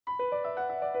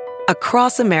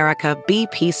Across America,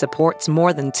 BP supports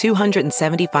more than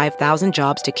 275,000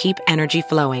 jobs to keep energy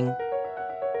flowing.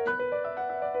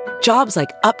 Jobs like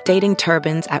updating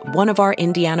turbines at one of our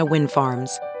Indiana wind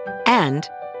farms and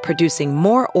producing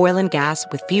more oil and gas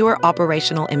with fewer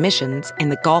operational emissions in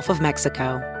the Gulf of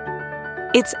Mexico.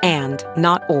 It's and,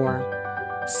 not or.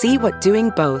 See what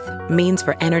doing both means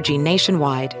for energy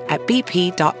nationwide at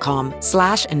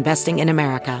bp.com/investing in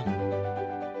America.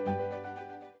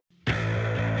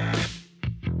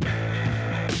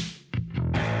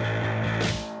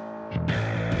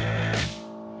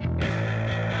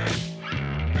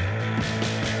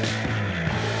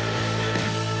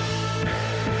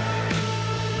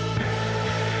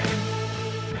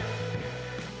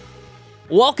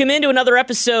 Welcome into another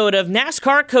episode of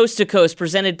NASCAR Coast to Coast,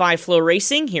 presented by Flow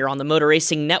Racing here on the Motor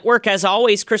Racing Network. As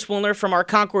always, Chris Wilner from our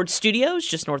Concord Studios,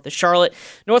 just north of Charlotte,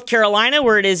 North Carolina,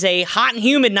 where it is a hot and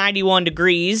humid 91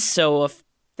 degrees, so I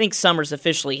think summer's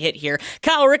officially hit here.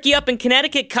 Kyle Rickey up in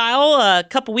Connecticut. Kyle, a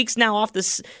couple weeks now off the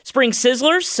spring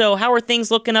sizzlers, so how are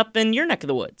things looking up in your neck of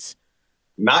the woods?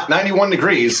 Not 91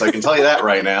 degrees, I can tell you that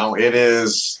right now. It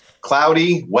is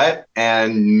cloudy, wet,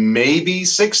 and maybe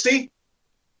 60.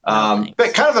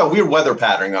 But kind of a weird weather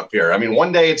pattern up here. I mean,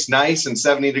 one day it's nice and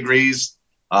 70 degrees,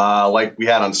 like we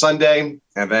had on Sunday,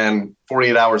 and then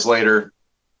 48 hours later,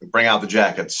 bring out the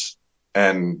jackets.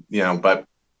 And, but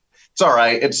it's all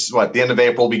right. It's the end of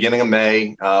April, beginning of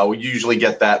May. We usually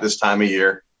get that this time of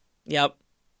year. Yep.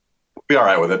 We'll be all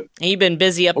right with it. And you've been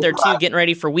busy up there too, getting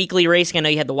ready for weekly racing. I know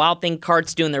you had the Wild Thing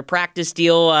carts doing their practice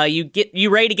deal. You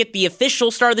ready to get the official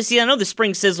start of the season? I know the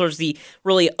Spring Sizzler's the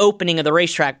really opening of the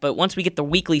racetrack, but once we get the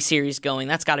weekly series going,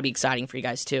 that's got to be exciting for you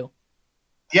guys too.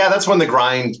 Yeah, that's when the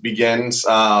grind begins.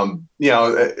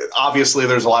 Obviously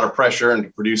there's a lot of pressure in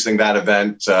producing that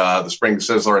event. The Spring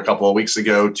Sizzler a couple of weeks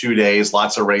ago, 2 days,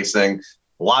 lots of racing,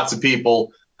 lots of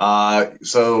people.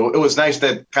 So it was nice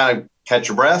to kind of catch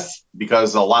your breath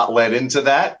because a lot led into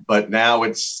that. But now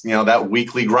it's, that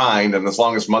weekly grind. And as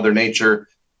long as Mother Nature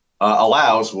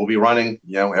allows, we'll be running,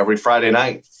 every Friday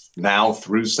night now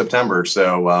through September.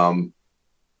 So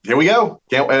here we go.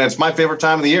 And it's my favorite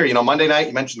time of the year. Monday night,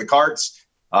 you mentioned the carts.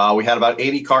 We had about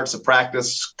 80 carts at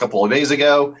practice a couple of days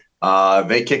ago.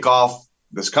 They kick off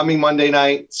this coming Monday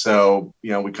night. So,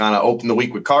 we kind of open the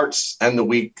week with carts, end the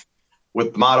week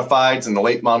with the modifieds and the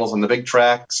late models on the big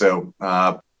track. So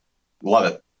love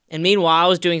it. And meanwhile, I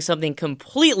was doing something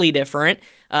completely different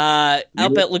up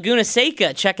at Laguna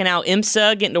Seca, checking out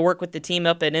IMSA, getting to work with the team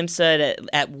up at IMSA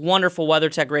at wonderful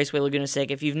WeatherTech Raceway, Laguna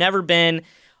Seca. If you've never been,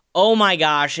 oh my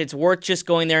gosh, it's worth just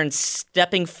going there and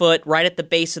stepping foot right at the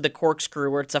base of the corkscrew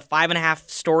where it's a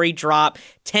 5.5-story drop,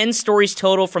 10 stories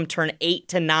total from turn 8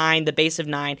 to 9, the base of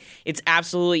 9. It's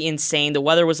absolutely insane. The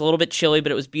weather was a little bit chilly,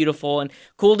 but it was beautiful and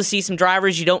cool to see some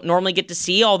drivers you don't normally get to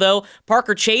see, although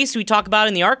Parker Chase, we talk about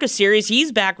in the ARCA series,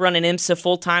 he's back running IMSA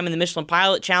full-time in the Michelin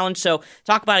Pilot Challenge, so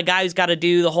talk about a guy who's got to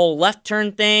do the whole left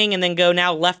turn thing and then go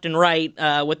now left and right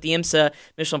with the IMSA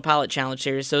Michelin Pilot Challenge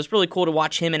series, so it's really cool to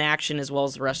watch him in action as well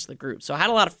as the rest of the group. So I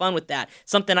had a lot of fun with that.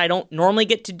 Something I don't normally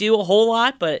get to do a whole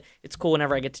lot, but it's cool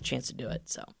whenever I get the chance to do it.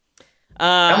 So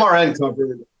MRN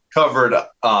covered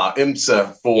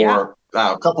IMSA for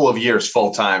a couple of years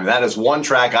full time. That is one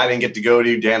track I didn't get to go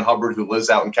to. Dan Hubbard, who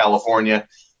lives out in California,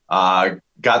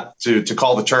 got to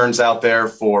call the turns out there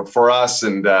for us,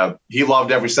 and he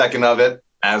loved every second of it,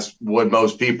 as would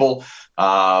most people.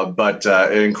 But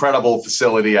an incredible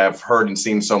facility. I've heard and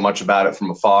seen so much about it from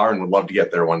afar and would love to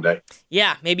get there one day.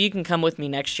 Yeah, maybe you can come with me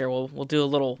next year. We'll do a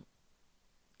little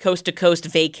coast-to-coast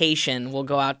vacation. We'll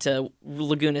go out to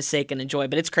Laguna Seca and enjoy.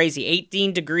 But it's crazy.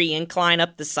 18-degree incline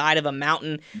up the side of a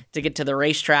mountain to get to the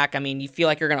racetrack. I mean, you feel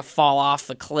like you're going to fall off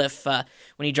a cliff when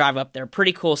you drive up there.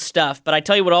 Pretty cool stuff. But I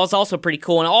tell you what is also pretty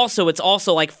cool, and also it's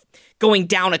also like going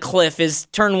down a cliff, is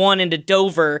turn 1 into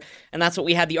Dover, and that's what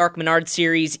we had the Arc Menard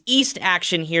Series East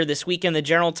action here this weekend, the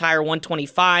General Tire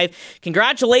 125.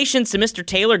 Congratulations to Mr.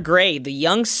 Taylor Gray. The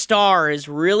young star is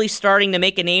really starting to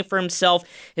make a name for himself.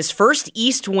 His first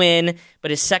East win, but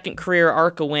his second career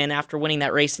ARCA win after winning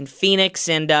that race in Phoenix,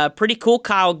 and pretty cool,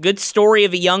 Kyle. Good story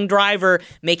of a young driver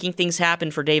making things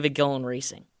happen for David Gillen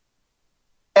Racing.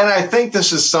 And I think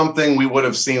this is something we would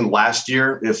have seen last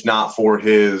year, if not for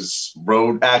his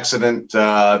road accident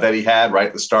that he had right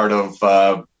at the start of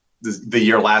the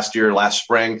year, last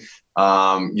spring.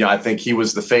 I think he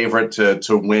was the favorite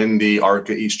to win the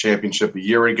ARCA East Championship a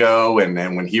year ago. And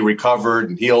then when he recovered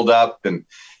and healed up, and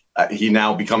he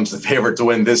now becomes the favorite to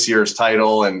win this year's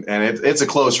title. And it's a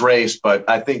close race, but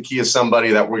I think he is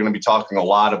somebody that we're going to be talking a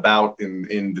lot about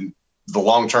in the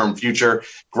long-term future.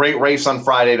 Great race on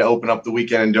Friday to open up the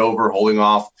weekend in Dover, holding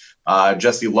off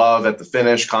Jesse Love at the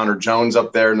finish. Connor Jones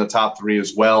up there in the top 3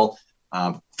 as well.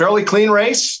 Fairly clean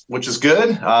race, which is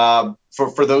good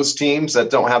for those teams that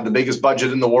don't have the biggest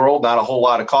budget in the world. Not a whole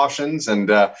lot of cautions.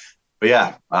 But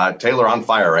yeah, Taylor on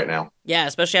fire right now. Yeah,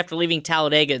 especially after leaving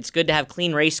Talladega. It's good to have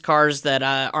clean race cars that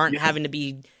aren't having to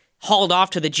be hauled off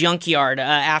to the junkyard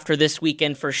after this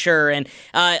weekend for sure. And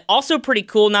also pretty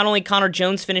cool, not only Connor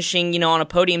Jones finishing, on a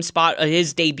podium spot,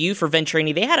 his debut for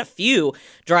Venturini. They had a few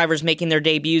drivers making their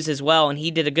debuts as well, and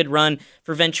he did a good run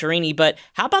for Venturini. But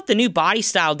how about the new body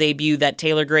style debut that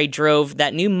Taylor Gray drove,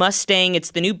 that new Mustang?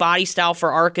 It's the new body style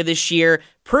for ARCA this year.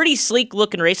 Pretty sleek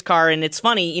looking race car. And it's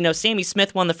funny, Sammy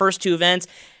Smith won the first 2 events.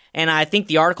 And I think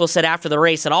the article said after the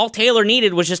race that all Taylor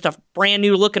needed was just a brand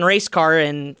new looking race car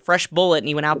and fresh bullet, and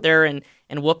he went out there and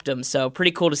whooped him. So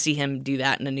pretty cool to see him do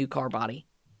that in a new car body.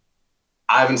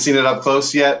 I haven't seen it up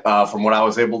close yet. From what I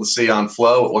was able to see on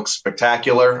Flow, it looks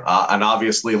spectacular, and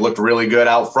obviously looked really good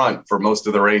out front for most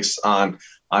of the race on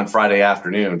Friday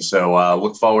afternoon. So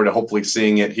look forward to hopefully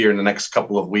seeing it here in the next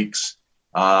couple of weeks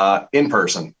in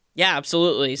person. Yeah,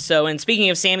 absolutely. So, and speaking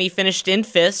of Sammy, finished in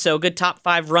 5th, so good top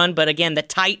 5 run. But again, the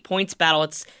tight points battle,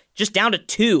 it's just down to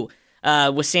 2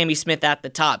 with Sammy Smith at the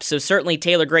top. So certainly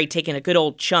Taylor Gray taking a good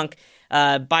old chunk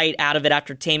bite out of it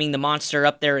after taming the monster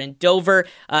up there in Dover.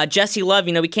 Jesse Love,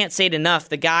 we can't say it enough.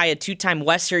 The guy, a 2-time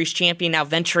West Series champion, now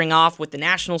venturing off with the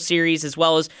National Series as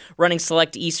well as running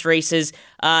select East races.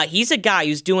 He's a guy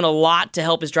who's doing a lot to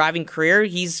help his driving career.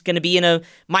 He's going to be in a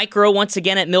micro once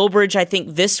again at Millbridge, I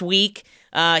think, this week.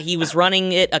 He was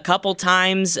running it a couple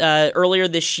times earlier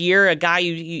this year. A guy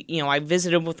who, I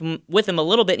visited with him a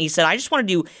little bit, and he said, I just want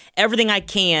to do everything I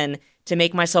can to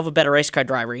make myself a better race car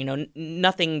driver.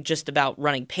 Nothing just about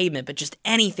running pavement, but just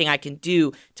anything I can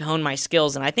do to hone my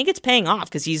skills. And I think it's paying off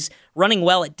because he's running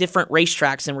well at different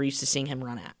racetracks than we're used to seeing him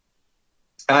run at.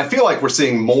 And I feel like we're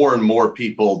seeing more and more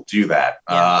people do that.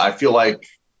 Yeah. I feel like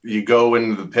you go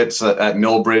into the pits at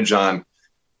Millbridge on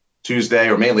Tuesday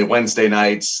or mainly Wednesday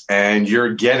nights, and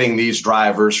you're getting these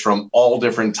drivers from all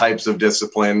different types of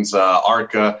disciplines.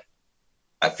 ARCA,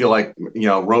 I feel like,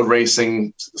 road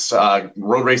racing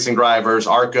drivers,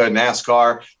 ARCA,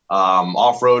 NASCAR,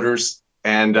 off-roaders,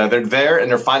 and they're there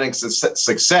and they're finding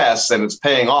success, and it's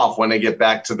paying off when they get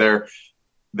back to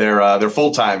their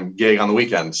full-time gig on the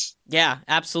weekends. Yeah,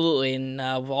 absolutely. And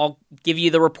I'll give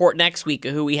you the report next week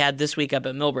of who we had this week up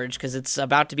at Millbridge, because it's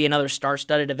about to be another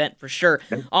star-studded event for sure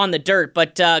on the dirt.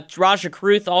 But Raja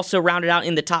Caruth also rounded out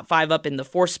in the top 5 up in the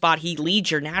 4th spot. He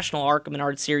leads your National ARCA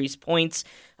Menard Series points.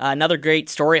 Another great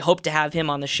story. Hope to have him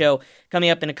on the show coming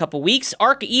up in a couple weeks.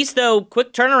 ARCA East, though,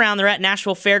 quick turnaround. They're at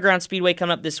Nashville Fairground Speedway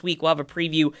coming up this week. We'll have a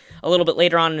preview a little bit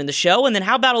later on in the show. And then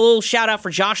how about a little shout-out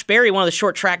for Josh Berry, one of the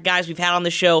short track guys we've had on the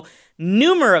show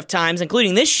numerous of times,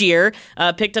 including this year,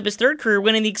 picked up his 3rd career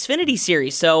win in the Xfinity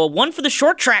Series. So one for the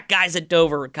short track guys at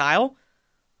Dover, Kyle.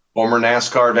 Former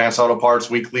NASCAR Advanced Auto Parts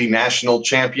Weekly national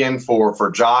champion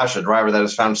for Josh, a driver that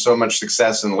has found so much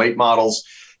success in late models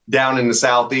down in the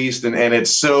Southeast. And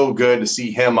it's so good to see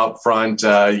him up front.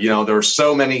 There are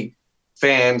so many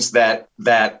fans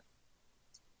that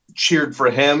cheered for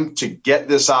him to get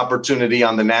this opportunity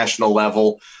on the national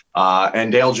level.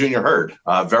 And Dale Jr. heard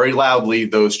very loudly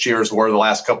those cheers were the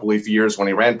last couple of years when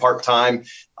he ran part-time.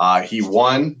 He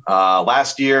won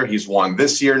last year. He's won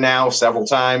this year now several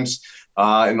times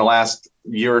in the last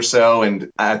year or so.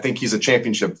 And I think he's a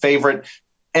championship favorite.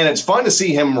 And it's fun to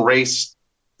see him race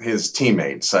his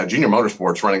teammates. Junior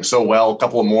Motorsports running so well. A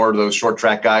couple of more of those short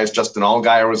track guys. Justin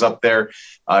Allgaier was up there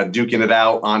duking it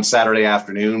out on Saturday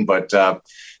afternoon. But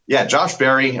Josh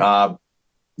Berry,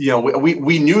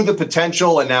 we knew the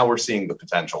potential, and now we're seeing the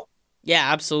potential.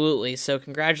 Yeah, absolutely. So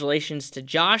congratulations to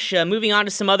Josh. Moving on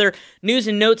to some other news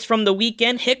and notes from the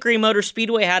weekend. Hickory Motor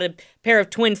Speedway had a pair of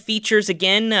twin features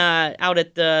again out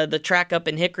at the track up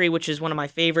in Hickory, which is one of my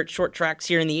favorite short tracks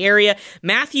here in the area.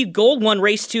 Matthew Gold won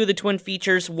race 2 of the twin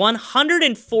features,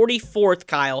 144th,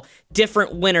 Kyle,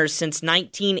 different winners since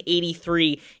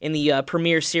 1983 in the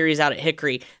Premier Series out at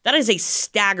Hickory. That is a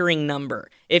staggering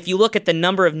number. If you look at the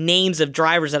number of names of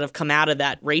drivers that have come out of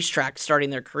that racetrack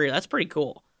starting their career, that's pretty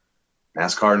cool.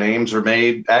 NASCAR names are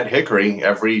made at Hickory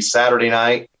every Saturday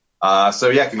night.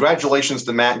 Congratulations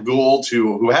to Matt Gould,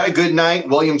 who had a good night.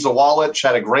 William Zawalich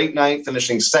had a great night,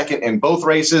 finishing 2nd in both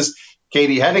races.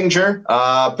 Katie Hettinger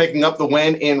picking up the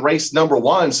win in race number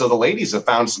 1. So the ladies have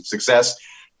found some success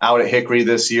out at Hickory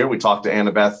this year. We talked to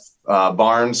Annabeth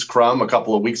Barnes-Crum a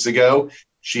couple of weeks ago.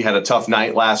 She had a tough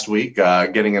night last week,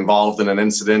 getting involved in an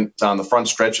incident on the front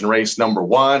stretch in race number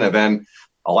 1, and then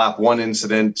a lap 1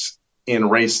 incident in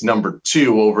race number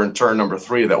 2 over in turn number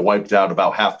 3 that wiped out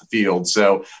about half the field.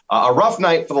 So a rough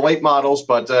night for the late models,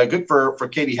 but good for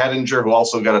Katie Hedinger, who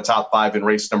also got a top 5 in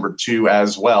race number 2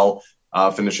 as well,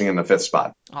 finishing in the 5th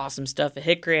spot. Awesome stuff at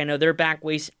Hickory. I know they're back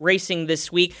racing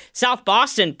this week. South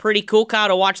Boston, pretty cool, Kyle,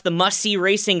 to watch the must-see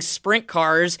racing sprint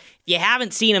cars. If you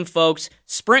haven't seen them, folks,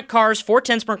 sprint cars,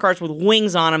 410 sprint cars with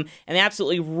wings on them, and they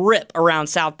absolutely rip around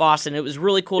South Boston. It was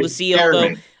really cool to see,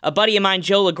 although a buddy of mine,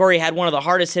 Joe Ligori, had one of the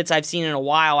hardest hits I've seen in a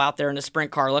while out there in a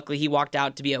sprint car. Luckily, he walked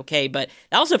out to be okay, but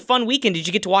that was a fun weekend. Did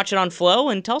you get to watch it on Flow?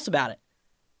 And tell us about it.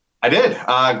 I did.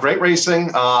 Great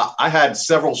racing. I had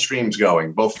several streams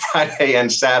going, both Friday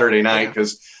and Saturday night,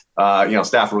 because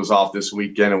Stafford was off this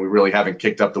weekend, and we really haven't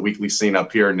kicked up the weekly scene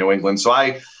up here in New England. So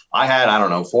I had,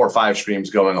 4 or 5 streams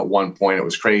going at one point. It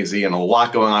was crazy, and a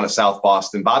lot going on at South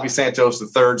Boston. Bobby Santos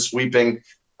III sweeping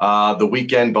the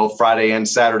weekend, both Friday and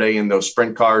Saturday, in those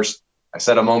sprint cars. I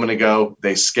said a moment ago,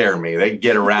 they scare me. They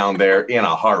get around there in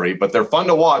a hurry, but they're fun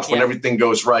to watch when everything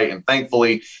goes right. And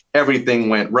thankfully, everything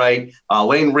went right.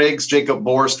 Lane Riggs, Jacob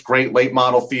Borst, great late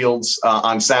model fields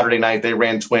on Saturday night. They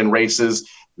ran twin races.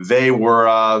 They were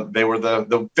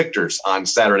the victors on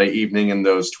Saturday evening in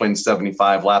those twin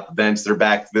 75 lap events. They're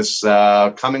back this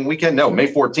coming weekend. No,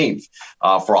 May 14th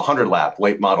for a 100 lap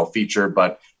late model feature.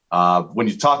 But when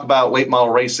you talk about late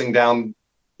model racing down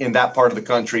in that part of the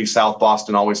country, South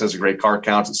Boston always has a great car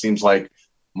count. It seems like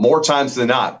more times than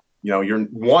not, you're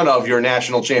one of your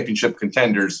national championship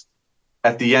contenders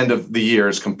at the end of the year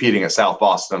is competing at South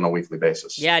Boston on a weekly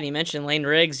basis. Yeah, and you mentioned Lane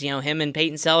Riggs, him and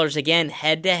Peyton Sellers again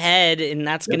head to head, and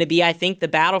that's going to be, I think, the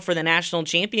battle for the national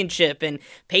championship. And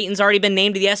Peyton's already been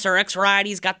named to the SRX ride.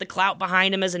 He's got the clout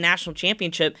behind him as a national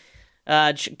championship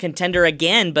contender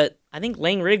again, but I think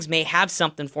Lane Riggs may have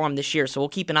something for him this year, so we'll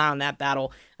keep an eye on that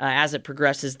battle as it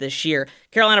progresses this year.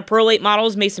 Carolina Pro Late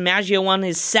Models, Mason Maggio won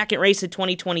his second race of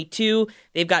 2022.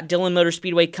 They've got Dillon Motor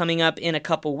Speedway coming up in a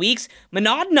couple weeks.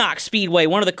 Monadnock Speedway,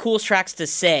 one of the coolest tracks to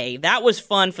say. That was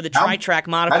fun for the tri-track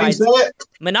modified. How do you say it?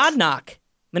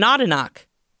 Monadnock.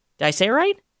 Did I say it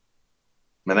right?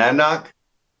 Monadnock?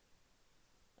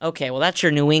 Okay, well, that's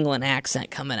your New England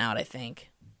accent coming out, I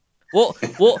think. Well,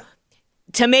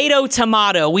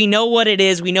 tomato. We know what it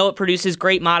is. We know it produces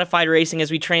great modified racing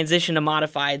as we transition to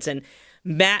modifieds. And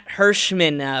Matt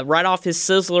Hirschman, right off his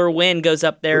Sizzler win, goes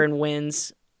up there and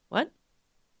wins. What?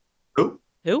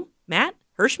 Who? Matt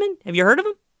Hirschman? Have you heard of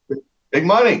him? Big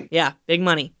money. Yeah, big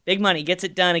money. Big money. Gets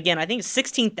it done again. I think it's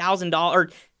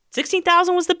 $16,000.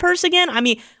 $16,000 was the purse again? I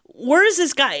mean, where is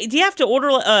this guy? Do you have to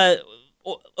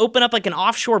open up like an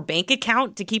offshore bank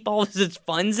account to keep all of his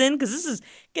funds in? Because this is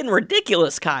getting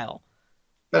ridiculous, Kyle.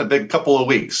 Been a big couple of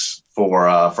weeks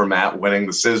for Matt, winning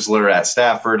the Sizzler at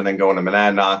Stafford and then going to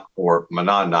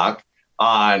Monadnock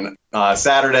on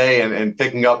Saturday and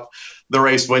picking up the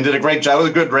race win. Did a great job. It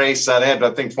was a good race. They had,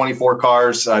 I think, 24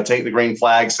 cars take the green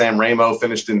flag. Sam Ramo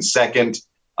finished in second.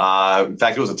 In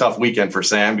fact, it was a tough weekend for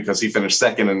Sam because he finished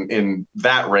second in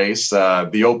that race,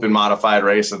 the open modified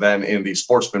race, and then in the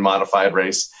sportsman modified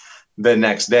race the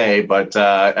next day. But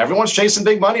everyone's chasing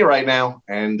big money right now.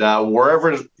 And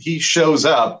wherever he shows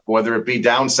up, whether it be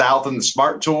down south in the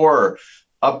Smart Tour or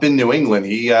up in New England,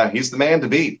 he's the man to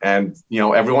beat. And,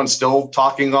 everyone's still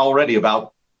talking already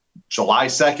about July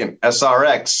 2nd,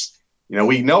 SRX.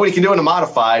 We know what he can do in a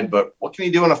modified, but what can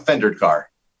he do in a fendered car?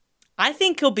 I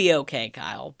think he'll be okay,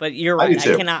 Kyle, but you're right.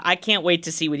 I can't wait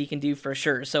to see what he can do for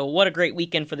sure. So what a great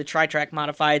weekend for the tri-track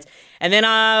modifieds. And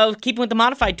then keeping with the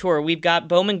modified tour, we've got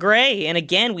Bowman Gray. And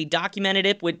again, we documented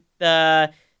it with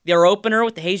their opener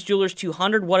with the Hayes Jewelers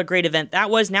 200. What a great event that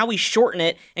was. Now we shorten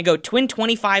it and go twin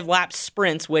 25-lap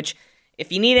sprints, which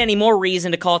if you need any more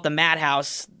reason to call it the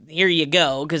Madhouse, here you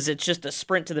go, because it's just a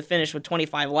sprint to the finish with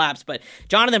 25 laps. But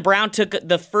Jonathan Brown took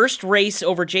the first race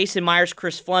over Jason Myers,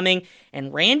 Chris Fleming,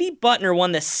 and Randy Butner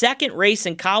won the second race,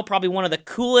 and Kyle, probably one of the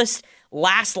coolest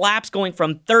last laps, going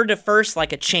from third to first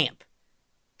like a champ.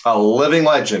 A living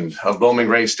legend of Bowman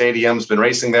Gray Stadium. Has been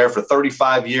racing there for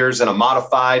 35 years in a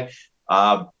modified.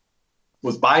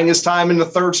 Was buying his time in the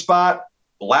third spot.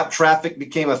 Lap traffic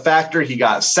became a factor. He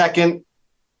got second.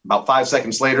 About 5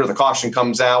 seconds later, the caution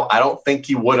comes out. I don't think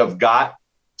he would have got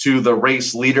to the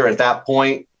race leader at that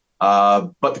point,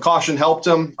 but the caution helped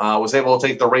him. Was able to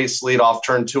take the race lead off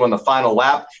turn 2 on the final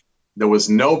lap. There was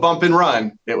no bump and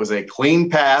run. It was a clean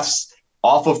pass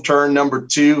off of turn number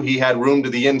 2. He had room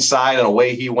to the inside, and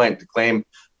away he went to claim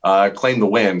the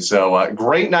win. So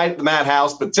great night at the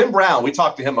Madhouse. But Tim Brown, we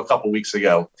talked to him a couple weeks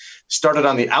ago, started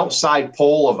on the outside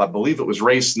pole of, I believe it was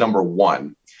race number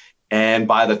 1. And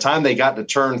by the time they got to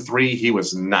turn 3, he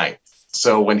was 9th.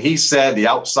 So when he said the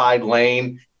outside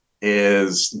lane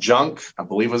is junk, I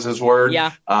believe was his word.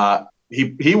 Yeah.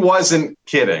 he wasn't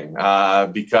kidding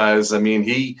because, I mean,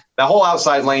 the whole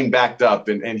outside lane backed up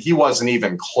and he wasn't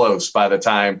even close by the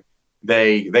time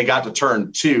they got to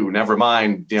turn 2, never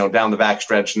mind, down the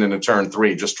backstretch and into turn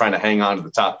 3, just trying to hang on to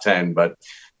the top 10. But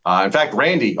in fact,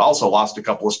 Randy also lost a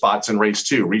couple of spots in race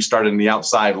 2, restarted in the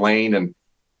outside lane and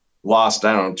lost,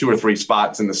 2 or 3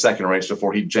 spots in the second race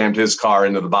before he jammed his car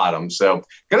into the bottom. So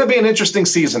going to be an interesting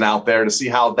season out there to see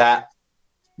how that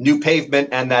new pavement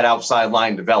and that outside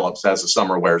line develops as the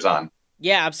summer wears on.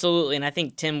 Yeah, absolutely. And I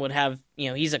think Tim would have,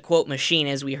 he's a quote machine,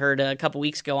 as we heard a couple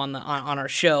weeks ago on our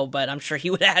show, but I'm sure he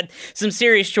would add some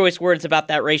serious choice words about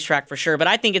that racetrack for sure. But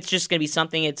I think it's just going to be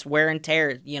something, it's wear and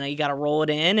tear. You got to roll it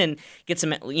in and get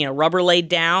some, rubber laid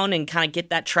down and kind of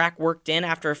get that track worked in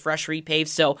after a fresh repave.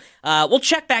 So we'll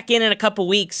check back in a couple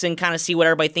weeks and kind of see what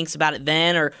everybody thinks about it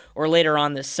then or later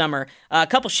on this summer. A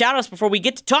couple shout outs before we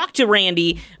get to talk to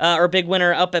Randy, our big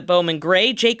winner up at Bowman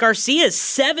Gray. Jake Garcia's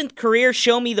 7th career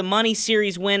Show Me the Money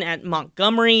Series win at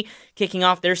Montgomery, kicking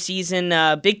off their season,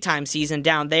 big-time season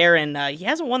down there, and he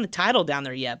hasn't won the title down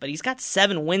there yet, but he's got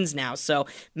 7 wins now, so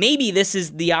maybe this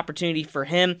is the opportunity for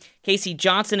him. Casey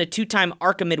Johnson, a 2-time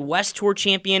ARCA Midwest Tour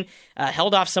champion,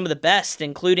 held off some of the best,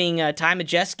 including Ty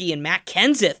Majeski and Matt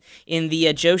Kenseth in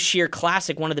the Joe Shear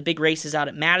Classic, one of the big races out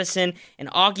at Madison. And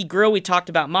Augie Grill, we talked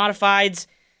about modifieds.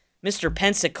 Mr.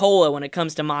 Pensacola when it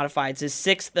comes to modifieds, his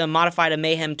 6th Modified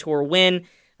Mayhem Tour win.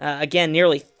 Again,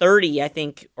 nearly 30, I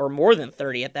think, or more than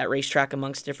 30 at that racetrack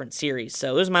amongst different series.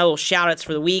 So those are my little shout-outs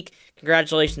for the week.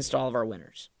 Congratulations to all of our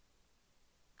winners.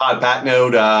 Todd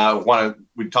Patnode,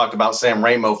 we talked about Sam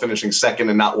Ramo finishing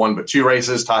 2nd in not 1 but 2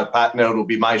 races. Todd Patnode will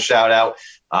be my shout-out,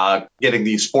 getting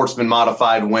the Sportsman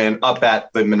Modified win up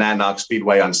at the Monadnock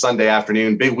Speedway on Sunday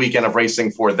afternoon. Big weekend of racing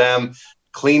for them.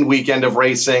 Clean weekend of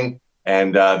racing.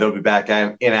 And they'll be back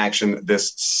in action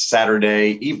this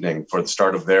Saturday evening for the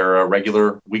start of their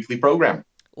regular weekly program.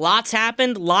 Lots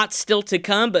happened, lots still to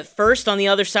come, but first, on the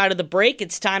other side of the break,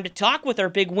 it's time to talk with our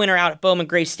big winner out at Bowman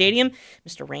Gray Stadium,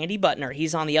 Mr. Randy Butner.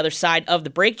 He's on the other side of the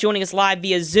break, joining us live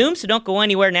via Zoom, so don't go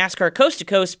anywhere. NASCAR Coast to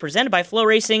Coast, presented by Flow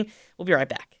Racing. We'll be right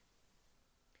back.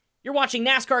 You're watching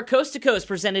NASCAR Coast to Coast,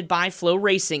 presented by Flow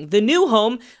Racing, the new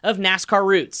home of NASCAR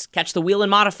Roots. Catch the Wheel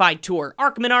and Modified Tour,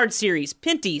 ARC Menard Series,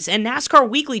 Pinty's, and NASCAR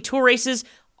Weekly Tour races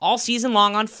all season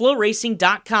long on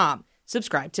FlowRacing.com.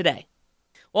 Subscribe today.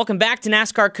 Welcome back to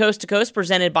NASCAR Coast to Coast,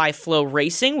 presented by Flow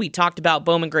Racing. We talked about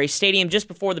Bowman Gray Stadium just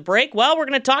before the break. Well, we're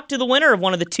going to talk to the winner of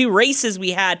one of the 2 races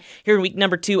we had here in week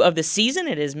number 2 of the season.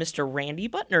 It is Mr. Randy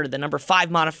Butner, the number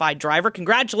 5 modified driver.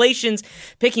 Congratulations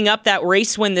picking up that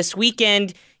race win this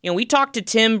weekend. We talked to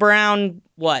Tim Brown,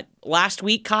 last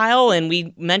week, Kyle, and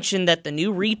we mentioned that the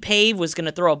new repave was going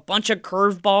to throw a bunch of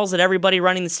curveballs at everybody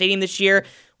running the stadium this year.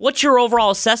 What's your overall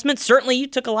assessment? Certainly you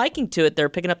took a liking to it. They're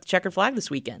picking up the checkered flag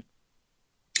this weekend.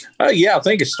 Yeah, I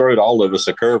think it's thrown all of us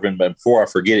a curve. And before I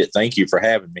forget it, thank you for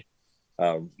having me.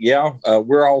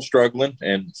 We're all struggling,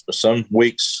 and some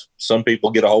weeks some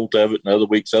people get a hold of it, and other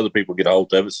weeks other people get a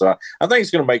hold of it. So I think it's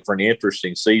going to make for an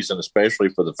interesting season, especially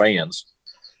for the fans.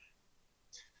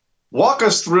 Walk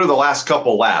us through the last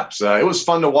couple laps. It was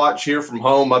fun to watch here from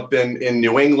home up in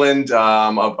New England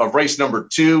of race number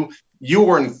 2. You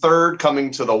were in 3rd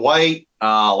coming to the white.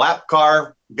 Lap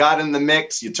car got in the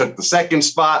mix. You took the 2nd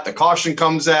spot. The caution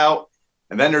comes out.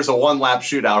 And then there's a 1-lap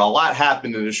shootout. A lot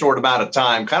happened in a short amount of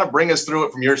time. Kind of bring us through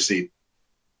it from your seat.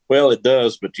 Well, it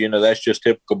does. But, that's just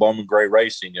typical Bowman Gray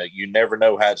racing. You never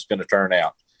know how it's going to turn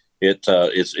out.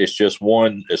 It's just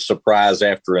one surprise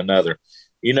after another.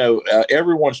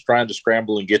 Everyone's trying to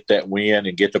scramble and get that win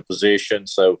and get the position.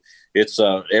 So it's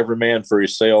every man for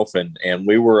himself. And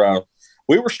we were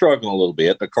struggling a little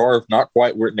bit. The car not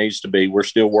quite where it needs to be. We're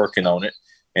still working on it,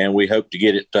 and we hope to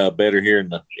get it better here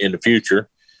in the future.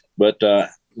 But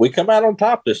we come out on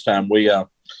top this time. We,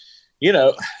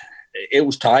 it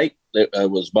was tight. It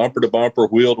was bumper to bumper,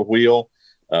 wheel to wheel.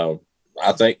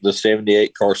 I think the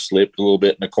 78 car slipped a little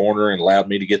bit in the corner and allowed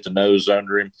me to get the nose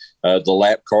under him. The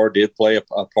lap car did play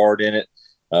a part in it.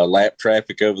 Lap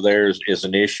traffic over there is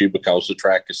an issue because the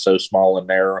track is so small and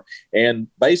narrow. And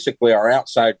basically our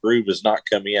outside groove has not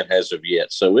come in as of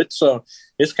yet. So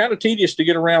it's kind of tedious to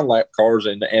get around lap cars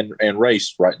and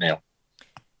race right now.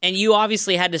 And you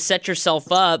obviously had to set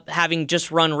yourself up having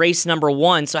just run race number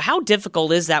 1. So how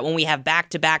difficult is that when we have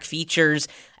back-to-back features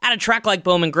at a track like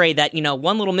Bowman Gray that,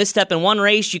 one little misstep in one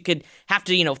race, you could have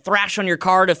to, thrash on your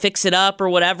car to fix it up or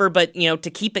whatever, but, to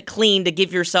keep it clean, to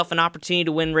give yourself an opportunity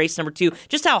to win race number 2.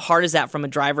 Just how hard is that from a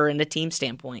driver and a team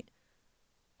standpoint?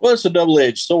 Well, it's a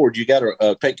double-edged sword. You got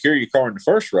to take care of your car in the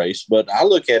first race, but I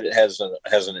look at it as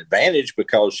an advantage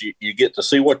because you get to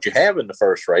see what you have in the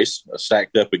first race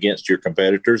stacked up against your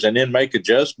competitors, and then make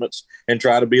adjustments and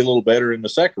try to be a little better in the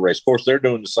second race. Of course, they're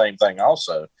doing the same thing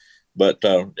also, but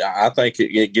I think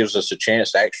it gives us a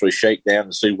chance to actually shake down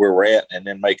and see where we're at, and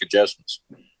then make adjustments.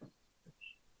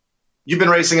 You've been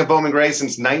racing at Bowman Gray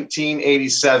since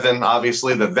 1987.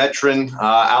 Obviously, the veteran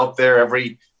out there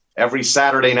every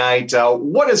Saturday night.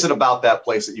 What is it about that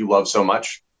place that you love so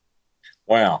much?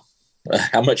 Wow.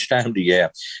 How much time do you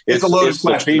have? It's a loaded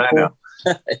question. I know.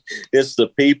 It's the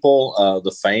people,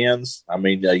 the fans. I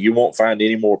mean, you won't find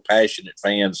any more passionate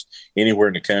fans anywhere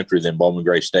in the country than Bowman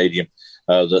Gray Stadium.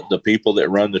 The people that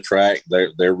run the track,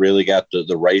 they're really got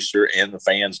the racer and the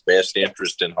fans' best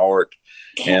interest in heart.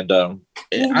 And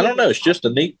I don't know, it's just a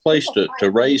neat place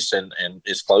to race, and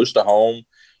it's close to home.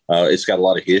 It's got a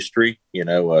lot of history.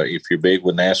 If you're big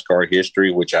with NASCAR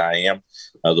history, which I am,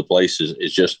 the place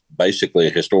is just basically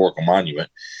a historical monument.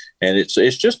 And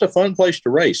it's just a fun place to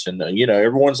race. And,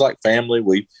 everyone's like family.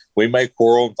 We may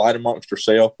quarrel and fight amongst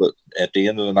ourselves, but at the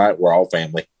end of the night, we're all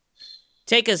family.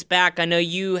 Take us back. I know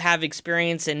you have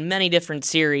experience in many different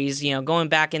series, going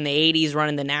back in the 80s,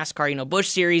 running the NASCAR, Busch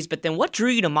series, but then what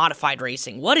drew you to modified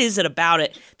racing? What is it about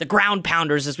it, the ground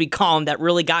pounders, as we call them, that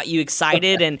really got you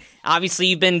excited? And obviously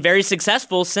you've been very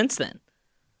successful since then.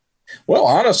 Well,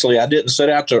 honestly, I didn't set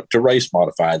out to race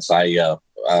modifieds.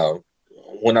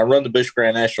 When I run the Busch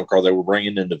Grand National car, they were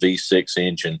bringing in the V6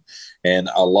 engine, and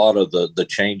a lot of the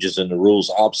changes in the rules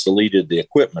obsoleted the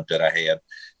equipment that I had.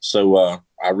 So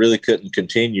I really couldn't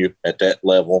continue at that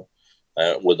level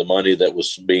with the money that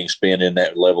was being spent in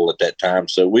that level at that time.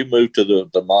 So we moved to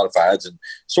the modifieds and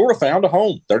sort of found a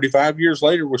home. 35 years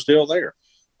later, we're still there.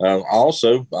 I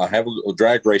have a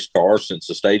drag race car since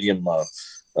the stadium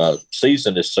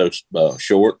season is so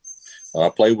short. I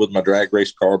played with my drag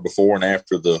race car before and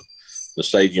after the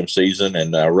stadium season,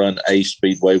 and I run A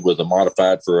Speedway with a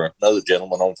modified for another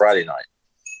gentleman on Friday night.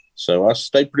 So I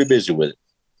stay pretty busy with it.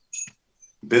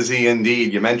 Busy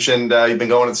indeed. You mentioned you've been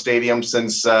going to the stadium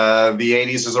since the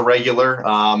 80s as a regular.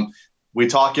 We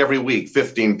talk every week,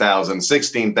 15,000,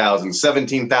 16,000,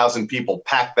 17,000 people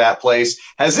pack that place.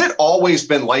 Has it always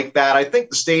been like that? I think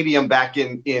the stadium back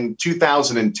in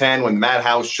 2010, when the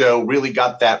Madhouse show really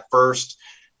got that first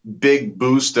big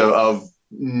boost of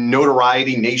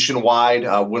notoriety nationwide,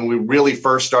 when we really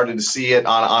first started to see it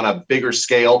on a bigger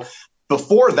scale.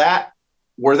 Before that,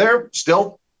 were there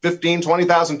still 15,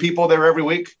 20,000 people there every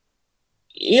week?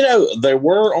 There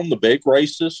were on the big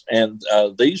races, and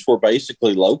these were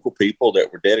basically local people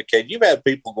that were dedicated. You've had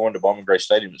people going to Bowman Gray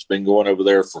Stadium that's been going over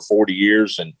there for 40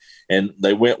 years, and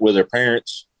they went with their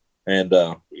parents, and,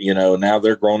 now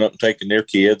they're growing up and taking their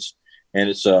kids. And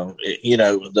it's,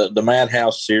 the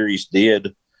Madhouse series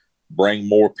did bring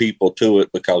more people to it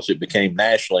because it became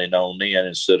nationally known then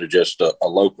instead of just a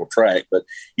local track. But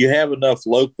you have enough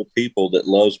local people that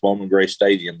loves Bowman Gray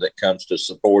Stadium that comes to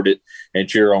support it and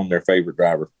cheer on their favorite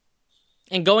driver.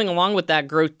 And going along with that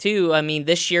growth too, I mean,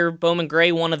 this year Bowman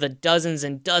Gray, one of the dozens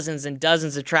and dozens and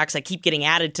dozens of tracks that keep getting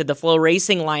added to the Flow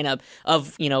Racing lineup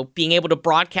of, being able to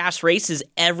broadcast races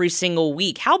every single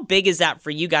week. How big is that for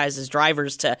you guys as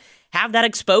drivers to have that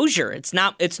exposure?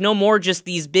 It's no more just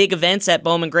these big events at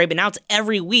Bowman Gray, but now it's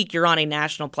every week you're on a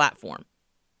national platform.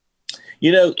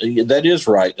 That is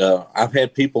right. I've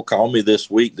had people call me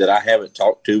this week that I haven't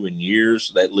talked to in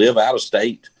years that live out of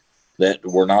state, that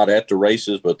were not at the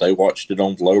races, but they watched it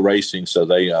on Flow Racing. So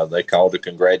they called to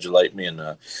congratulate me.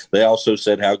 And they also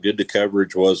said how good the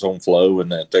coverage was on Flow,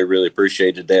 and that they really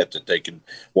appreciated that they can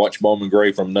watch Bowman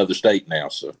Gray from another state now.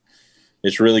 So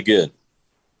it's really good.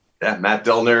 Yeah, Matt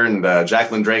Dillner and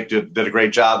Jacqueline Drake did a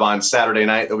great job on Saturday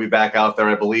night. They'll be back out there,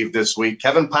 I believe, this week.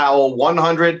 Kevin Powell,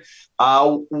 100.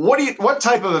 What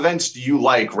type of events do you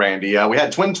like, Randy? We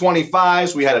had twin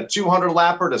 25s. We had a 200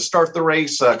 lapper to start the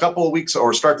race a couple of weeks,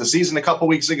 or start the season a couple of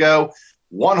weeks ago.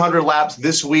 100 laps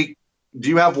this week. Do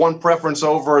you have one preference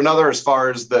over another as far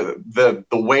as the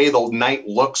way the night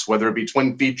looks, whether it be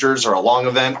twin features or a long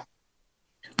event?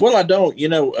 Well, I don't.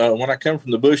 When I come from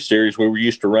the Busch series, we were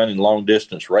used to running long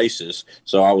distance races,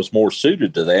 so I was more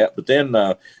suited to that. But then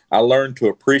I learned to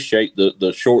appreciate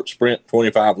the short sprint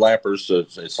 25 lappers.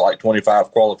 It's like 25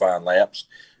 qualifying laps.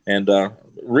 And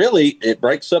really, it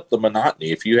breaks up the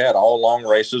monotony. If you had all long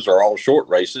races or all short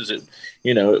races, it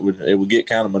would get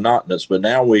kind of monotonous. But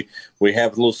now we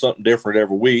have a little something different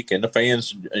every week, and the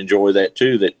fans enjoy that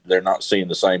too, that they're not seeing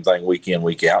the same thing week in,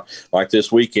 week out. Like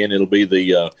this weekend, it'll be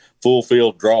the full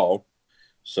field draw.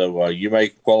 So you may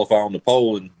qualify on the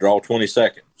pole and draw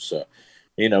 22nd. So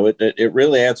it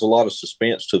really adds a lot of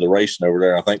suspense to the racing over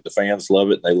there. I think the fans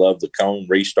love it. They love the cone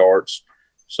restarts.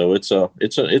 So it's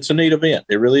a neat event.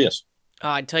 It really is. Oh,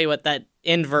 I tell you what, that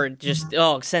invert just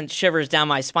sent shivers down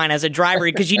my spine as a driver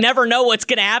because you never know what's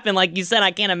going to happen. Like you said, I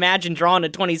can't imagine drawing a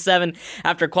 27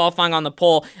 after qualifying on the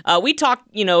pole. We talk,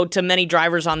 to many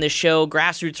drivers on this show,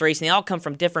 grassroots racing. They all come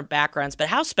from different backgrounds. But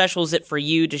how special is it for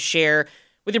you to share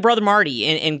with your brother Marty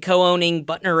and co-owning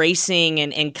Butner Racing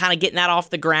and kind of getting that off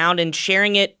the ground and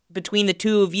sharing it between the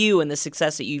two of you and the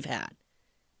success that you've had?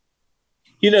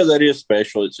 That is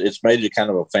special. It's made it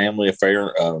kind of a family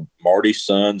affair. Marty's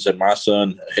sons and my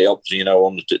son helps,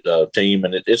 on the team,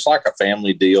 and it's like a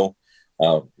family deal.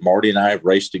 Marty and I have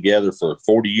raced together for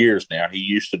 40 years now. He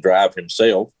used to drive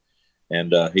himself,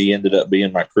 and he ended up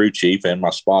being my crew chief and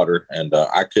my spotter, and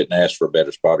I couldn't ask for a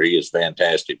better spotter. He is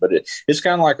fantastic, but it's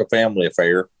kind of like a family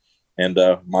affair. And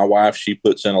my wife, she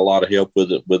puts in a lot of help with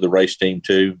the race team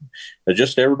too.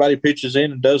 Just everybody pitches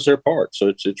in and does their part. So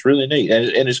it's really neat.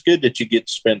 And it's good that you get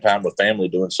to spend time with family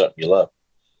doing something you love.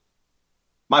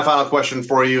 My final question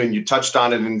for you, and you touched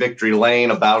on it in Victory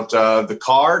Lane about the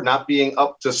car not being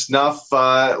up to snuff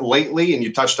lately, and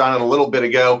you touched on it a little bit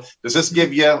ago. Does this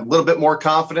give you a little bit more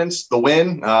confidence, the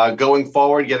win, going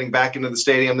forward, getting back into the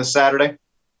stadium this Saturday?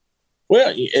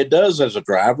 Well, it does as a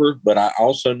driver, but I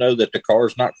also know that the car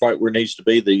is not quite where it needs to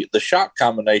be. The shock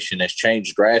combination has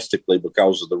changed drastically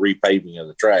because of the repaving of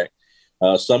the track.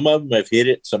 Some of them have hit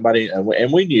it.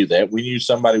 And we knew that. We knew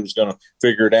somebody was going to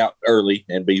figure it out early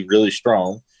and be really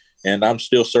strong. And I'm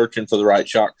still searching for the right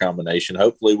shock combination.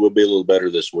 Hopefully we'll be a little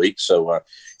better this week. So,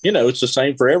 it's the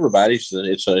same for everybody.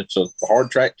 It's a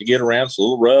hard track to get around. It's a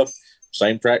little rough.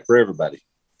 Same track for everybody.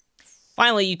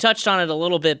 Finally, you touched on it a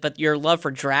little bit, but your love for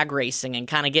drag racing and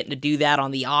kind of getting to do that on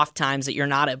the off times that you're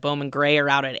not at Bowman Gray or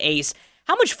out at Ace.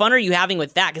 How much fun are you having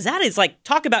with that? Because that is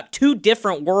talk about two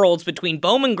different worlds between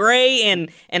Bowman Gray and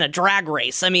a drag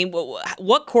race. I mean,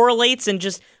 what correlates and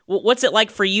just what's it like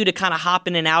for you to kind of hop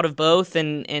in and out of both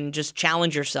and just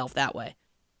challenge yourself that way?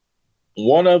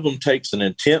 One of them takes an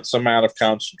intense amount of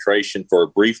concentration for a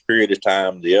brief period of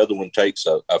time. The other one takes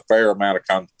a fair amount of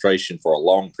concentration for a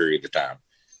long period of time.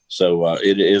 So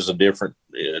it is a different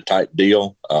type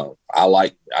deal.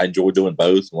 I enjoy doing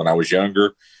both. When I was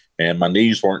younger and my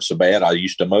knees weren't so bad, I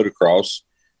used to motocross.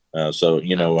 So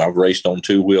I've raced on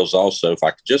two wheels also. If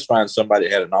I could just find somebody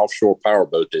that had an offshore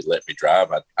powerboat that let me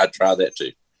drive, I'd try that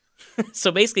too.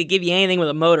 So basically give you anything with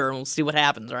a motor and we'll see what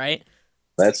happens, right?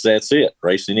 That's it.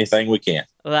 Race anything we can.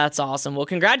 Well, that's awesome. Well,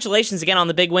 congratulations again on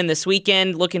the big win this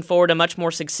weekend. Looking forward to much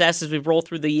more success as we roll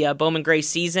through the Bowman Gray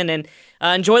season, and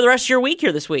enjoy the rest of your week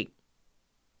here this week.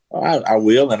 I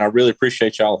will, and I really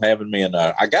appreciate y'all having me. And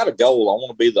I got a goal. I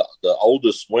want to be the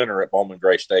oldest winner at Bowman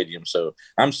Gray Stadium. So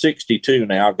I'm 62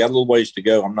 now. I've got a little ways to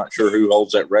go. I'm not sure who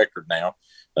holds that record now.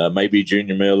 Maybe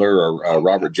Junior Miller or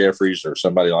Robert Jeffries or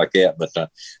somebody like that. But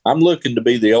I'm looking to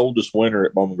be the oldest winner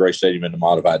at Bowman Gray Stadium in the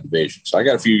modified division. So I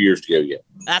got a few years to go yet.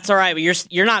 That's all right,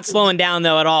 but you're not slowing down,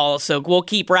 though, at all. So we'll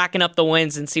keep racking up the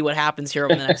wins and see what happens here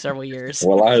over the next several years.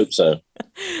 Well, I hope so.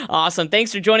 Awesome.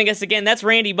 Thanks for joining us again. That's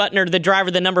Randy Butner, the driver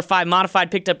of the number 5 modified,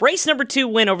 picked up race number 2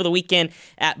 win over the weekend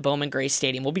at Bowman Gray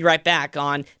Stadium. We'll be right back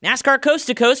on NASCAR Coast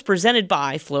to Coast, presented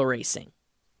by Flow Racing.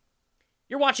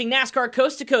 You're watching NASCAR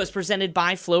Coast to Coast, presented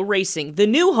by Flow Racing, the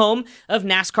new home of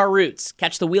NASCAR Roots.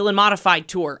 Catch the Wheel and Modified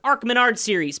Tour, ARC Menard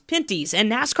Series, Pinty's,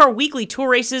 and NASCAR Weekly Tour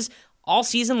races all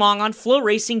season long on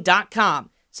flowracing.com.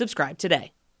 Subscribe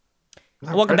today.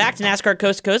 Welcome back to NASCAR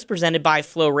Coast to Coast, presented by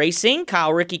Flow Racing.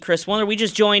 Kyle, Ricky, Chris Willer. We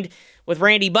just joined with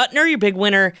Randy Butner, your big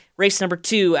winner, race number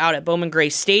 2 out at Bowman Gray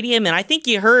Stadium. And I think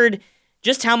you heard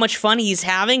just how much fun he's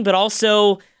having, but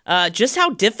also just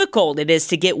how difficult it is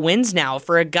to get wins now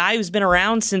for a guy who's been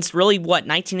around since really,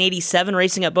 1987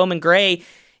 racing at Bowman Gray.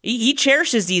 He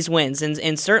cherishes these wins,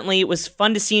 and certainly it was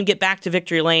fun to see him get back to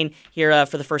victory lane here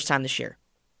for the first time this year.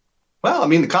 Well, I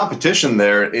mean, the competition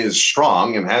there is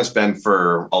strong and has been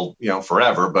for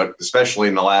forever, but especially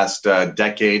in the last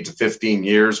decade to 15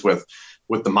 years with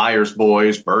the Myers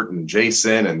boys, Bert and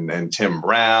Jason and Tim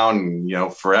Brown,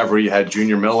 and, forever you had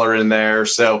Junior Miller in there.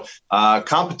 So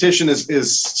competition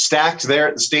is stacked there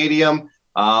at the stadium.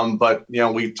 But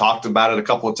we talked about it a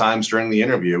couple of times during the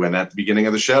interview and at the beginning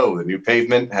of the show. The new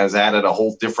pavement has added a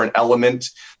whole different element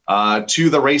to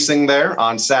the racing there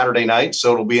on Saturday night.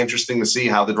 So it'll be interesting to see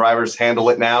how the drivers handle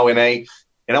it now in a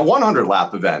 100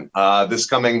 lap event this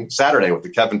coming Saturday with the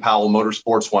Kevin Powell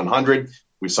Motorsports 100.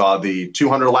 We saw the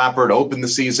 200 lapper to open the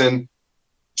season.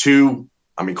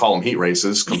 Call them heat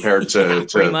races compared to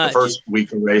the first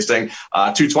week of racing.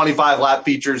 2 25 lap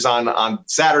features on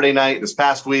Saturday night this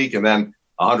past week, and then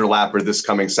 100-lapper this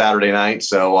coming Saturday night.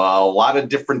 So a lot of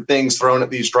different things thrown at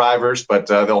these drivers, but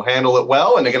they'll handle it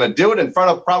well, and they're going to do it in front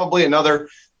of probably another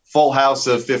full house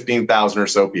of 15,000 or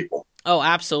so people. Oh,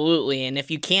 absolutely. And if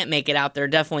you can't make it out there,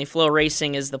 definitely Flow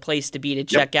Racing is the place to be to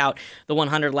check out the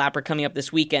 100-lapper coming up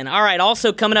this weekend. All right,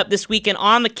 also coming up this weekend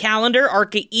on the calendar,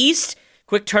 ARCA East.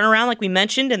 Quick turnaround, like we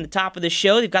mentioned in the top of the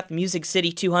show. They've got the Music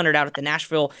City 200 out at the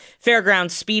Nashville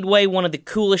Fairgrounds Speedway, one of the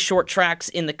coolest short tracks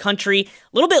in the country. A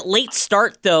little bit late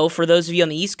start, though, for those of you on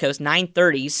the East Coast,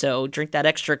 9:30, so drink that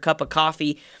extra cup of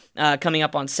coffee coming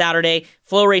up on Saturday.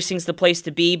 Flow Racing's the place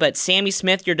to be, but Sammy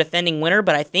Smith, your defending winner,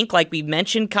 but I think, like we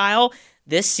mentioned, Kyle,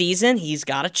 this season he's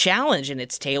got a challenge, and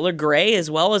it's Taylor Gray as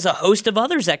well as a host of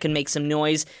others that can make some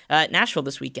noise at Nashville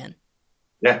this weekend.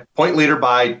 Yeah, point leader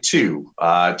by 2.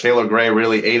 Taylor Gray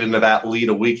really ate into that lead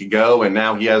a week ago, and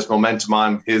now he has momentum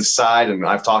on his side. And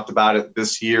I've talked about it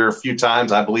this year a few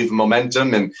times. I believe in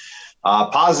momentum and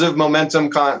positive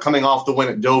momentum coming off the win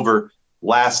at Dover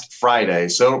last Friday.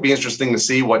 So it'll be interesting to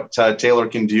see what Taylor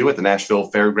can do at the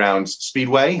Nashville Fairgrounds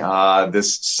Speedway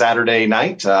this Saturday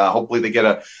night. Hopefully they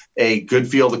get a good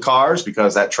field of cars,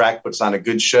 because that track puts on a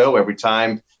good show every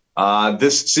time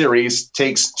this series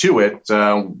takes to it.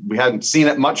 We hadn't seen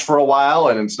it much for a while,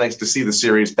 and it's nice to see the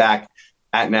series back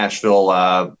at Nashville,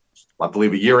 I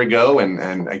believe a year ago,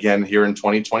 and again here in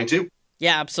 2022.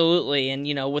 Yeah, absolutely. And,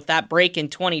 you know, with that break in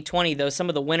 2020, though, some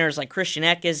of the winners like Christian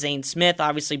Eckes, Zane Smith,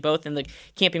 obviously both in the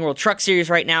Camping World Truck Series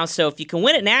right now. So if you can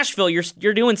win at Nashville,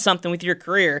 you're doing something with your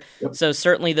career. Yep. So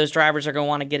certainly those drivers are going to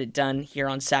want to get it done here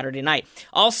on Saturday night.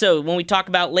 Also, when we talk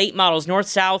about late models,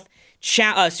 North-South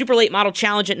Super Late Model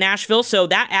Challenge at Nashville. So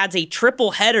that adds a triple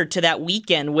header to that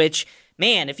weekend, which,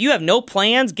 man, if you have no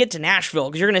plans, get to Nashville,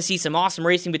 because you're going to see some awesome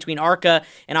racing between ARCA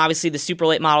and obviously the Super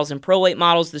Late Models and Pro Late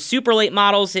Models. The Super Late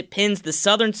Models, it pins the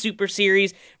Southern Super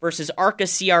Series versus ARCA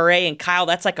CRA. And Kyle,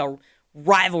 that's like a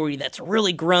rivalry that's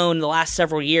really grown in the last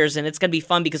several years, and it's going to be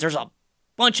fun because there's a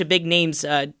bunch of big names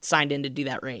signed in to do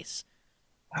that race.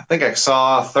 I think I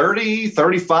saw 30,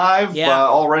 35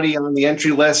 already on the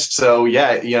entry list. So,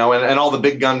 yeah, you know, and all the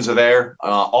big guns are there.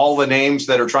 All the names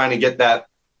that are trying to get that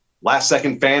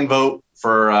last-second fan vote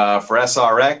for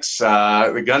SRX,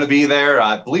 they're going to be there.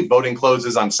 I believe voting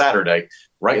closes on Saturday,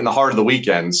 right in the heart of the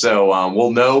weekend. So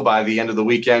we'll know by the end of the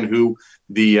weekend who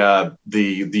the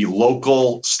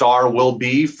local star will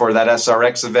be for that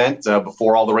SRX event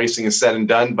before all the racing is said and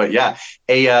done. But, yeah,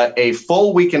 a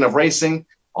full weekend of racing.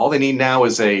 All they need now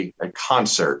is a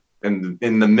concert in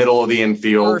the middle of the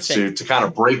infield to kind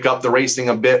of break up the racing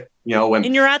a bit. You know,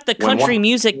 and you're at the country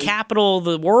music capital of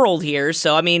the world here,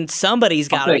 so I mean somebody's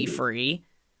got to be free.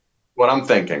 What I'm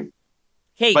thinking.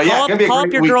 Hey, call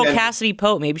up your girl Cassidy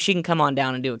Pope. Maybe she can come on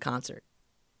down and do a concert.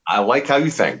 I like how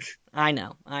you think. I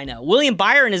know. William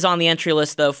Byron is on the entry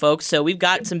list, though, folks, so we've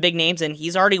got some big names, and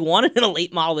he's already won in a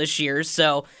late model this year,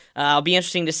 so it'll be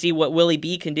interesting to see what Willie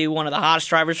B can do, one of the hottest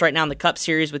drivers right now in the Cup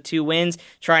Series with 2 wins,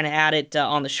 trying to add it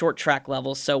on the short track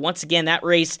level. So once again, that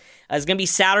race is going to be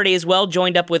Saturday as well,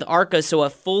 joined up with ARCA, so a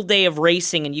full day of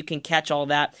racing, and you can catch all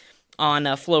that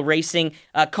on Flow Racing.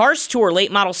 Cars Tour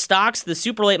late model stocks, the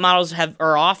super late models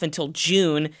are off until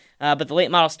June, but the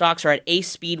late model stocks are at Ace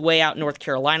Speedway out in North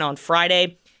Carolina on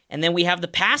Friday. And then we have the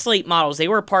past late models. They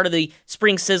were a part of the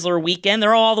Spring Sizzler weekend.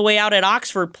 They're all the way out at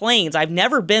Oxford Plains. I've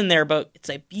never been there, but it's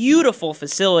a beautiful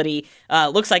facility.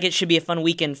 Looks like it should be a fun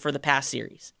weekend for the past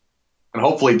series. And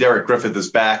hopefully Derek Griffith is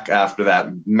back after that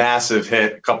massive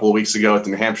hit a couple of weeks ago at the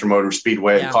New Hampshire Motor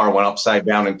Speedway. Yeah. The car went upside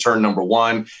down in turn number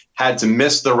 1. Had to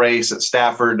miss the race at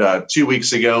Stafford 2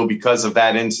 weeks ago because of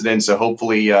that incident. So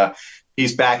hopefully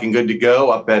he's back and good to go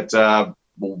up at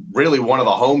really one of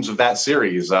the homes of that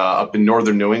series up in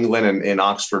northern New England and in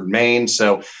Oxford, Maine.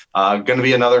 So going to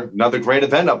be another great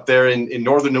event up there in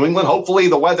northern New England. Hopefully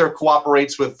the weather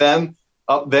cooperates with them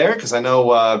up there, because I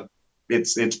know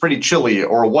it's pretty chilly,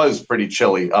 or was pretty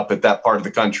chilly up at that part of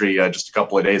the country just a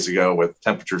couple of days ago, with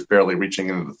temperatures barely reaching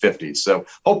into the 50s. So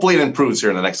hopefully it improves here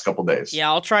in the next couple of days. Yeah,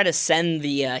 I'll try to send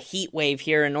the heat wave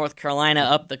here in North Carolina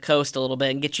up the coast a little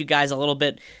bit and get you guys a little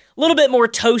bit more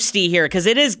toasty here, because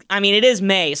it is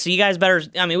May, so you guys better,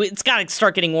 it's got to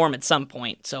start getting warm at some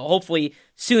point, so hopefully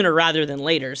sooner rather than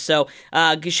later. So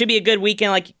it should be a good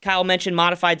weekend. Like Kyle mentioned,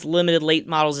 Modified's limited late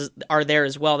models are there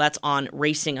as well. That's on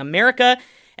Racing America.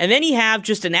 And then you have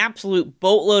just an absolute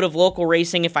boatload of local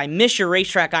racing. If I miss your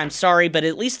racetrack, I'm sorry, but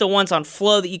at least the ones on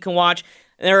Flow that you can watch,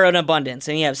 they're in abundance.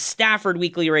 And you have Stafford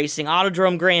Weekly Racing,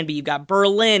 Autodrome Granby, you've got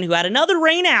Berlin, who had another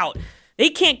rain out. They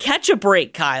can't catch a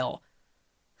break, Kyle.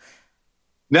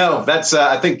 No, that's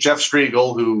I think Jeff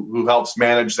Striegel, who helps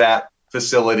manage that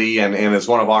facility and is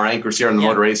one of our anchors here on the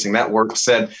Motor Racing Network,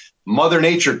 said Mother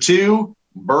Nature 2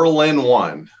 Berlin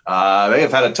won. They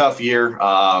have had a tough year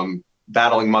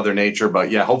battling Mother Nature,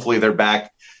 but yeah, hopefully they're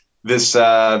back this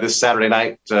Saturday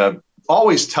night.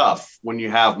 Always tough when you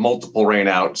have multiple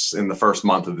rainouts in the first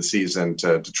month of the season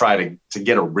to try to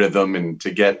get a rhythm and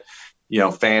to get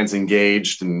fans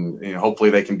engaged, and hopefully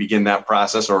they can begin that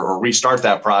process or restart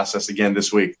that process again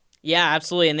this week. Yeah,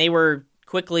 absolutely. And they were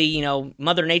quickly,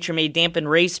 Mother Nature may dampen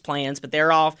race plans, but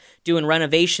they're off doing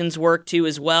renovations work too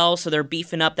as well. So they're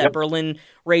beefing up that Berlin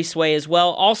Raceway as well.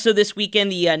 Also this weekend,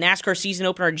 the NASCAR season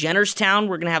opener at Jennerstown.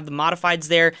 We're going to have the modifieds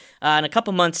there in a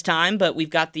couple months' time, but we've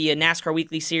got the NASCAR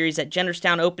Weekly Series at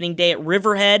Jennerstown opening day at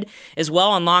Riverhead as well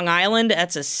on Long Island.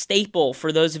 That's a staple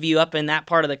for those of you up in that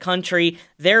part of the country.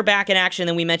 They're back in action.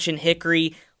 Then we mentioned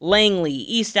Hickory, Langley,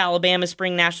 East Alabama,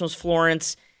 Spring Nationals,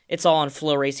 Florence. It's all on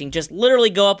Flow Racing. Just literally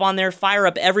go up on there, fire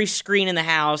up every screen in the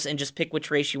house, and just pick which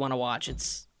race you want to watch.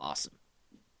 It's awesome.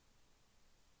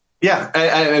 Yeah,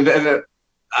 and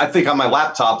I think on my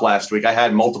laptop last week I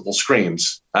had multiple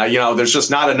screens. There's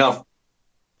just not enough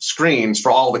screens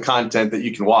for all the content that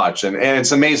you can watch. And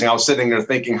it's amazing. I was sitting there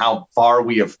thinking how far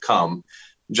we have come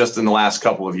just in the last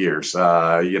couple of years,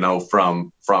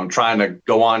 from trying to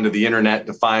go onto the internet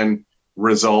to find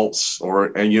results,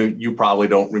 and you probably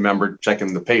don't remember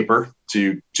checking the paper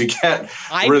to get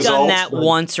I've results. done that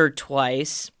once or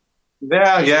twice.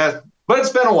 Yeah, but it's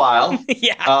been a while.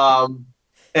 Yeah.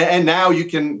 And now you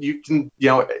can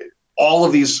all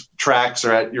of these tracks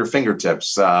are at your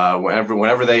fingertips.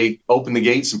 Whenever they open the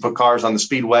gates and put cars on the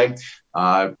speedway,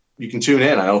 you can tune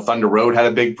in. I know Thunder Road had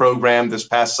a big program this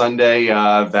past Sunday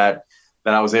that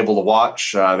I was able to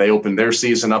watch. They opened their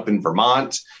season up in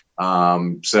Vermont.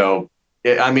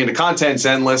 The content's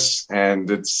endless, and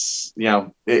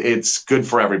it's good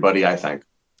for everybody, I think.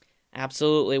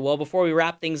 Absolutely. Well, before we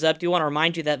wrap things up, do want to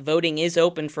remind you that voting is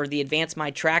open for the Advance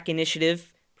My Track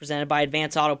initiative presented by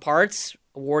Advance Auto Parts,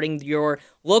 awarding your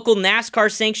local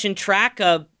NASCAR sanctioned track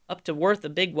up to worth a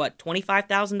big,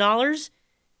 $25,000?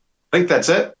 I think that's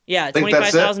it. Yeah,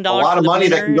 $25,000. A lot of money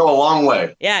that can go a long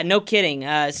way. Yeah, no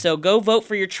kidding. So go vote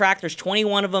for your track. There's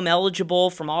 21 of them eligible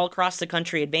from all across the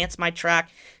country.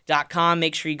 AdvanceMyTrack.com.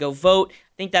 Make sure you go vote.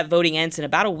 I think that voting ends in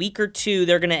about a week or two.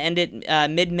 They're going to end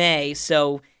it mid-May.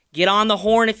 So get on the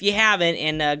horn if you haven't,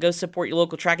 and go support your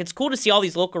local track. It's cool to see all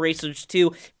these local racers,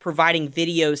 too, providing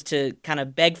videos to kind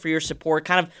of beg for your support,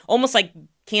 kind of almost like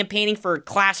campaigning for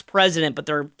class president, but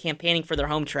they're campaigning for their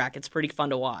home track. It's pretty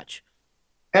fun to watch.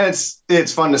 And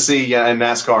it's fun to see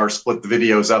NASCAR split the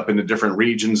videos up into different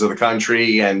regions of the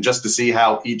country, and just to see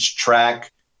how each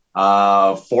track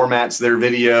formats their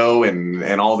video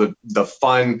and all the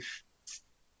fun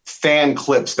fan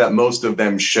clips that most of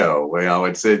them show.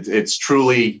 It's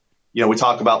truly, we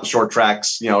talk about the short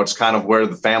tracks, it's kind of where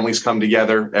the families come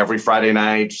together every Friday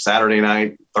night, Saturday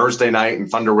night, Thursday night in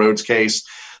Thunder Road's case.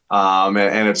 And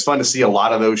it's fun to see a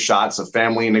lot of those shots of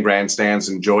family in the grandstands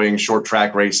enjoying short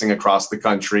track racing across the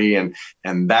country. And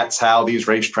that's how these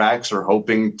racetracks are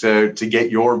hoping to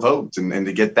get your vote and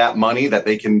to get that money that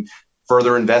they can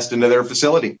further invest into their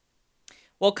facility.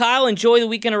 Well, Kyle, enjoy the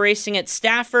weekend of racing at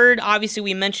Stafford. Obviously,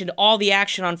 we mentioned all the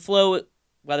action on Flow,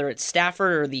 whether it's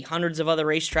Stafford or the hundreds of other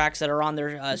racetracks that are on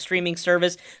their streaming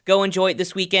service. Go enjoy it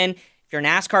this weekend. If you're a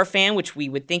NASCAR fan, which we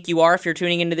would think you are if you're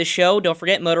tuning into the show, don't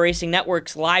forget Motor Racing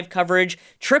Network's live coverage.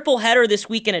 Triple header this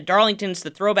weekend at Darlington. It's the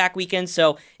throwback weekend,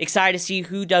 so excited to see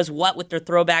who does what with their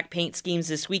throwback paint schemes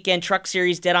this weekend. Truck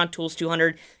Series Dead on Tools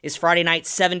 200 is Friday night,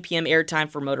 7 p.m. airtime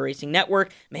for Motor Racing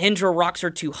Network. Mahindra Roxor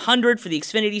 200 for the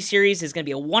Xfinity Series is going to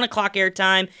be a 1 o'clock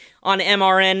airtime on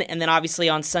MRN, and then obviously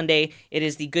on Sunday, it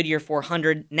is the Goodyear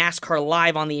 400 NASCAR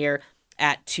live on the air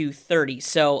at 2:30.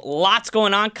 So lots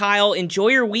going on, Kyle. Enjoy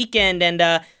your weekend, and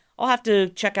I'll have to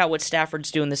check out what Stafford's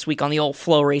doing this week on the old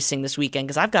Flow Racing this weekend,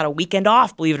 because I've got a weekend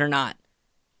off, believe it or not.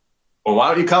 Well,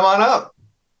 why don't you come on up?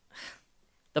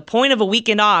 The point of a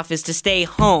weekend off is to stay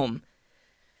home.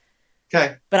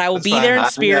 Okay. But I will be there in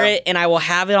spirit, and I will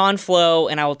have it on Flow,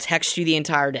 and I will text you the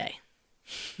entire day.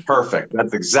 Perfect.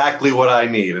 That's exactly what I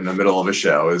need in the middle of a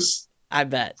show is I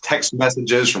bet. Text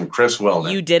messages from Chris Wilner.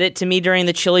 You did it to me during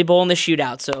the Chili Bowl and the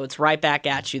shootout, so it's right back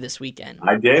at you this weekend.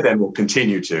 I did and will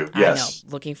continue to, yes. I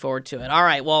know. Looking forward to it. All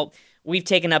right, well, we've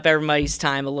taken up everybody's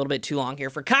time a little bit too long here.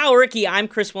 For Kyle Rickey, I'm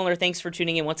Chris Wilner. Thanks for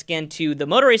tuning in once again to the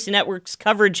Motor Racing Network's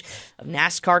coverage of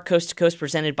NASCAR Coast to Coast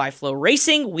presented by Flow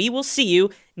Racing. We will see you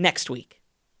next week.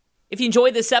 If you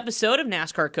enjoyed this episode of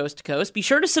NASCAR Coast to Coast, be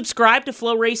sure to subscribe to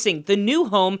Flow Racing, the new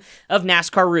home of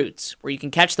NASCAR Roots, where you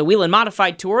can catch the Whelen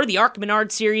Modified Tour, the ARC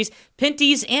Menard Series,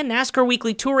 Pinty's, and NASCAR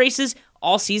Weekly Tour races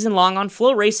all season long on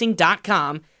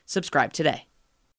FlowRacing.com. Subscribe today.